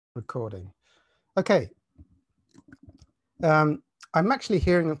Recording. Okay. I'm actually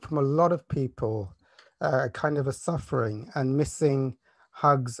hearing from a lot of people kind of a suffering and missing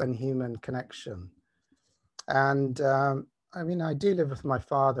hugs and human connection. And I mean, I do live with my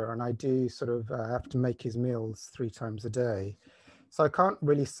father, and I do sort of have to make his meals 3 times a day. So I can't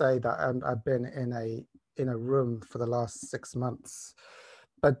really say that I've been in a room for the last 6 months.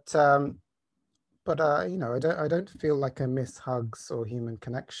 But you know, I don't feel like I miss hugs or human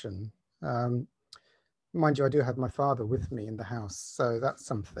connection. Mind you, I do have my father with me in the house, so that's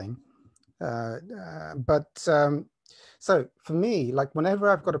something. So for me, like whenever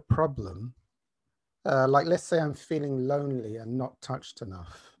I've got a problem, like let's say I'm feeling lonely and not touched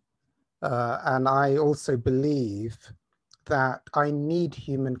enough, and I also believe that I need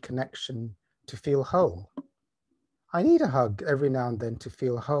human connection to feel whole. I need a hug every now and then to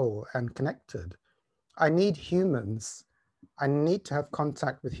feel whole and connected. I need humans. I need to have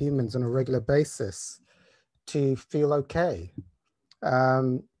contact with humans on a regular basis to feel okay.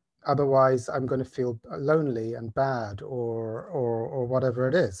 Um, Otherwise, I'm going to feel lonely and bad, or whatever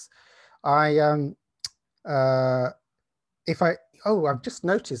it is. I uh, if I I've just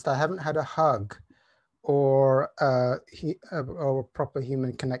noticed I haven't had a hug or proper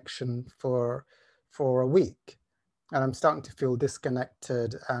human connection for a week, and I'm starting to feel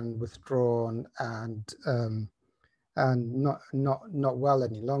disconnected and withdrawn and not well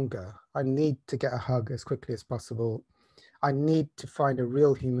any longer. I need to get a hug as quickly as possible. I need to find a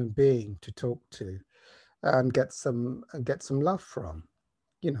real human being to talk to and get some love from.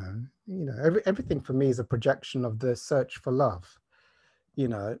 Everything for me is a projection of the search for love. You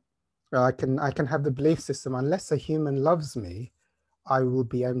know, I can have the belief system, unless a human loves me, I will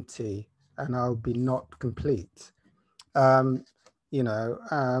be empty and I'll be not complete. Um,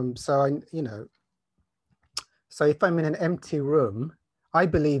 so so if I'm in an empty room, I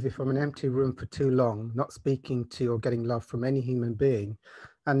believe if I'm in an empty room for too long, not speaking to or getting love from any human being,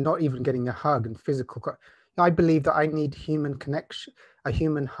 and not even getting a hug and I believe that I need human connection, a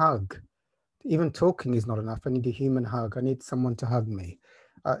human hug. Even talking is not enough. I need a human hug. I need someone to hug me,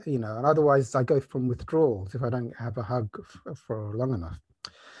 and otherwise I go from withdrawals if I don't have a hug for long enough.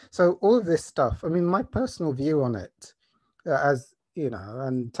 So all of this stuff, I mean, my personal view on it, as you know,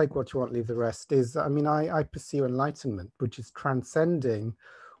 and take what you want, leave the rest, is, I mean, I pursue enlightenment, which is transcending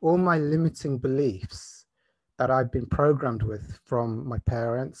all my limiting beliefs that I've been programmed with from my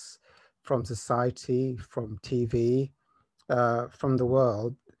parents, from society, from TV, from the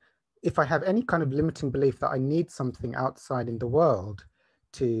world. If I have any kind of limiting belief that I need something outside in the world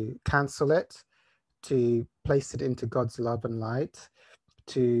to cancel it, to place it into God's love and light,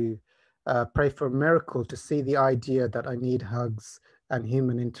 to pray for a miracle, to see the idea that I need hugs and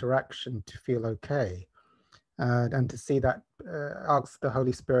human interaction to feel okay, and to see that, ask the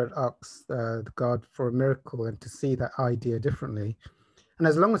Holy Spirit, ask God for a miracle, and to see that idea differently. And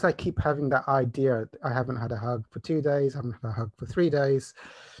as long as I keep having that idea, I haven't had a hug for 2 days, I haven't had a hug for 3 days,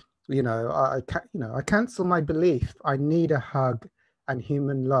 I cancel my belief I need a hug and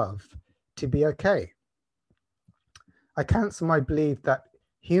human love to be okay. I cancel my belief that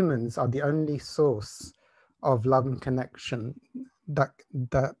humans are the only source of love and connection that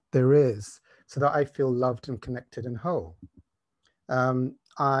there is, so that I feel loved and connected and whole. God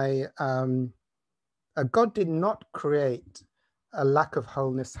did not create a lack of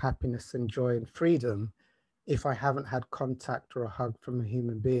wholeness, happiness, and joy and freedom if I haven't had contact or a hug from a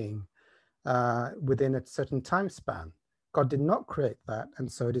human being within a certain time span. God did not create that,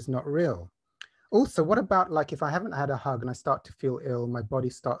 and so it is not real. Also, what about, like, if I haven't had a hug and I start to feel ill, my body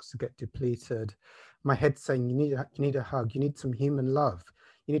starts to get depleted, my head's saying you need a hug, you need some human love,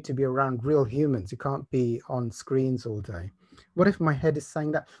 you need to be around real humans, you can't be on screens all day. What if my head is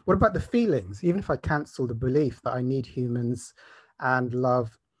saying that? What about the feelings? Even if I cancel the belief that I need humans and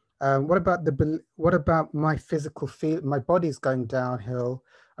love, what about my physical feel? My body's going downhill.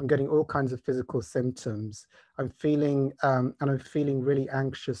 I'm getting all kinds of physical symptoms. I'm feeling really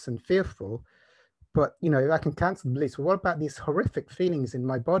anxious and fearful. But I can cancel the beliefs. Well, what about these horrific feelings in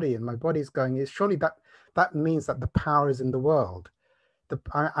my body? And my body's going, is surely that means that the power is in the world.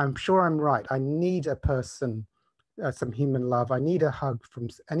 I'm sure I'm right. I need a person, some human love. I need a hug from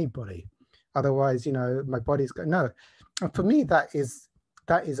anybody. Otherwise, my body's going, no. And for me, that is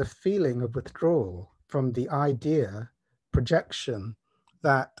a feeling of withdrawal from the idea, projection,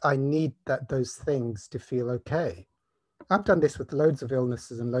 that I need those things to feel okay. I've done this with loads of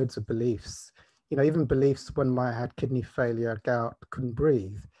illnesses and loads of beliefs, even beliefs when I had kidney failure, gout, couldn't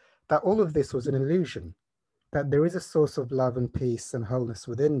breathe, that all of this was an illusion, that there is a source of love and peace and wholeness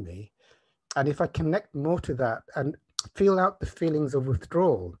within me. And if I connect more to that, and feel out the feelings of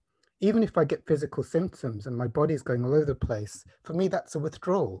withdrawal. Even if I get physical symptoms and my body's going all over the place, for me, that's a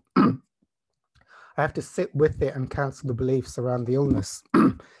withdrawal. I have to sit with it and cancel the beliefs around the illness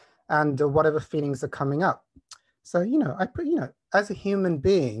and whatever feelings are coming up. So, as a human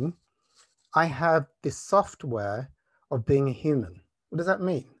being, I have this software of being a human. What does that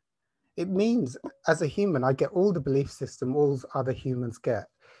mean? It means as a human, I get all the belief system all other humans get.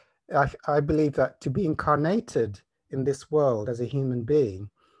 I believe that to be incarnated in this world as a human being,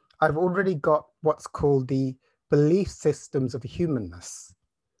 I've already got what's called the belief systems of humanness.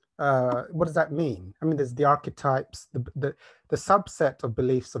 What does that mean? I mean, there's the archetypes, the subset of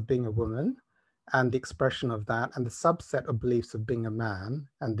beliefs of being a woman and the expression of that, and the subset of beliefs of being a man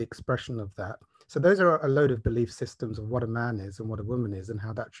and the expression of that. So those are a load of belief systems of what a man is and what a woman is and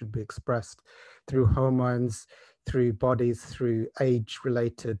how that should be expressed through hormones, through bodies, through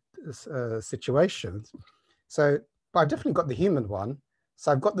age-related situations. So, but I've definitely got the human one.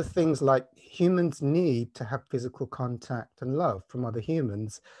 So I've got the things like humans need to have physical contact and love from other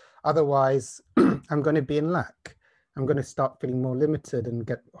humans. Otherwise, I'm going to be in lack. I'm going to start feeling more limited and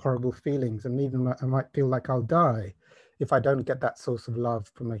get horrible feelings. And even I might feel like I'll die if I don't get that source of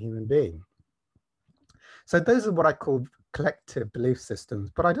love from a human being. So those are what I call collective belief systems,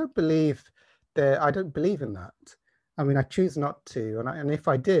 but I don't believe in that. I mean, I choose not to. And if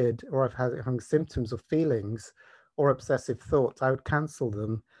I did, or I've had symptoms of feelings or obsessive thoughts, I would cancel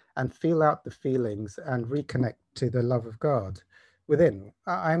them and feel out the feelings and reconnect to the love of God within.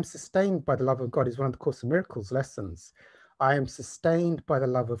 I am sustained by the love of God is one of the Course of Miracles lessons. I am sustained by the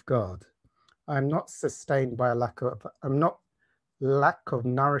love of God. I'm not sustained by lack of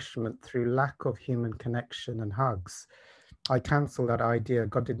nourishment through lack of human connection and hugs. I cancel that idea.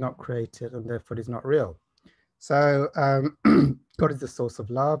 God did not create it and therefore it is not real. So God is the source of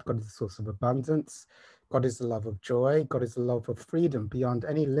love. God is the source of abundance. God is the love of joy. God is the love of freedom beyond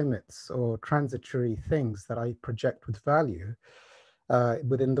any limits or transitory things that I project with value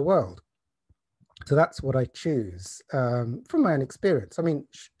within the world. So that's what I choose from my own experience. I mean,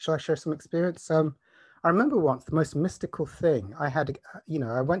 shall I share some experience? I remember once the most mystical thing I had,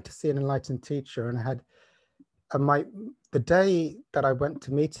 I went to see an enlightened teacher and I had the day that I went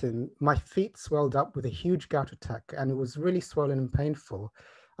to meet him, my feet swelled up with a huge gout attack and it was really swollen and painful.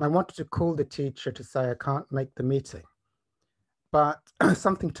 And I wanted to call the teacher to say I can't make the meeting. But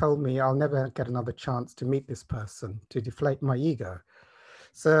something told me I'll never get another chance to meet this person, to deflate my ego.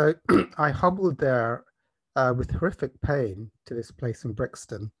 So I hobbled there with horrific pain to this place in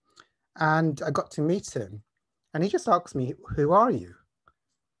Brixton. And I got to meet him. And he just asked me, who are you?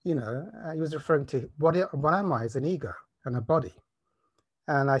 He was referring to what am I as an ego and a body?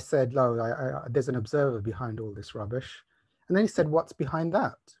 And I said, there's an observer behind all this rubbish. And then he said, what's behind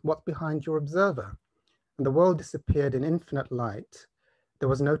that? What's behind your observer? And the world disappeared in infinite light. There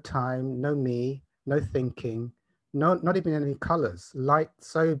was no time, no me, no thinking, not even any colors. Light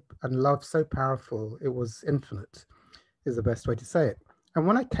and love so powerful, it was infinite, is the best way to say it. And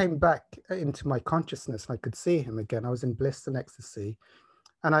when I came back into my consciousness, I could see him again. I was in bliss and ecstasy.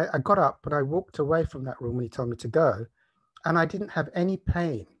 And I got up and I walked away from that room when he told me to go. And I didn't have any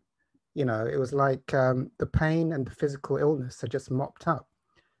pain. It was like the pain and the physical illness had just mopped up.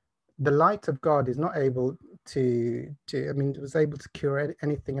 The light of God is not able it was able to cure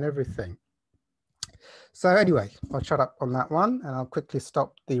anything and everything. So anyway, I'll shut up on that one and I'll quickly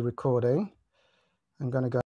stop the recording. I'm going to go.